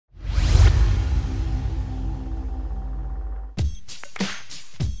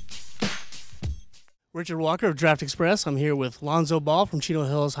Richard Walker of DraftExpress. I'm here with Lonzo Ball from Chino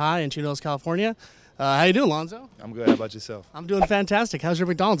Hills High in Chino Hills, California. How you doing, Lonzo? I'm good. How about yourself? I'm doing fantastic. How's your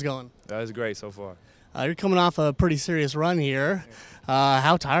McDonald's going? That's great so far. You're coming off a pretty serious run here.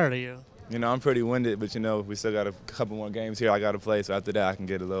 How tired are you? You know, I'm pretty winded, but we still got a couple more games here I got to play, so after that I can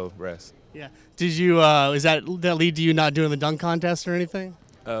get a little rest. Yeah. Did you, is that lead to you not doing the dunk contest or anything?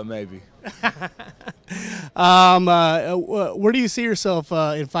 Maybe. Where do you see yourself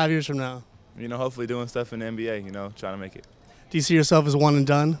in 5 years from now? You know, hopefully doing stuff in the NBA, trying to make it. Do you see yourself as one and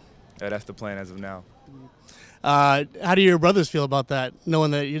done? Yeah, that's the plan as of now. How do your brothers feel about that,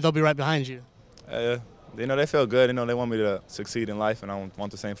 knowing that they'll be right behind you? They feel good. They want me to succeed in life, and I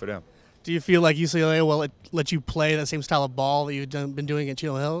want the same for them. Do you feel like UCLA will let you play that same style of ball that you've been doing at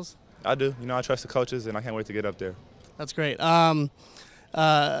Chino Hills? I do. I trust the coaches, and I can't wait to get up there. That's great. What are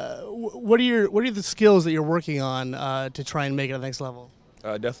the skills that you're working on to try and make it at the next level?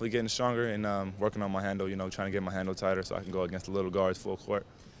 Definitely getting stronger and working on my handle, trying to get my handle tighter so I can go against the little guards full court.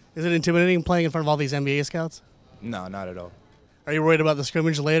 Is it intimidating playing in front of all these NBA scouts? No, not at all. Are you worried about the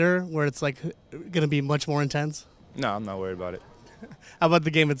scrimmage later where it's like going to be much more intense? No, I'm not worried about it. How about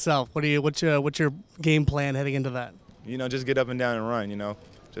the game itself? What's your game plan heading into that? Just get up and down and run,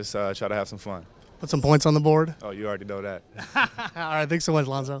 just try to have some fun. Put some points on the board? Oh, you already know that. All right, thanks so much,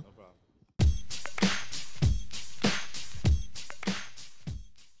 Lonzo.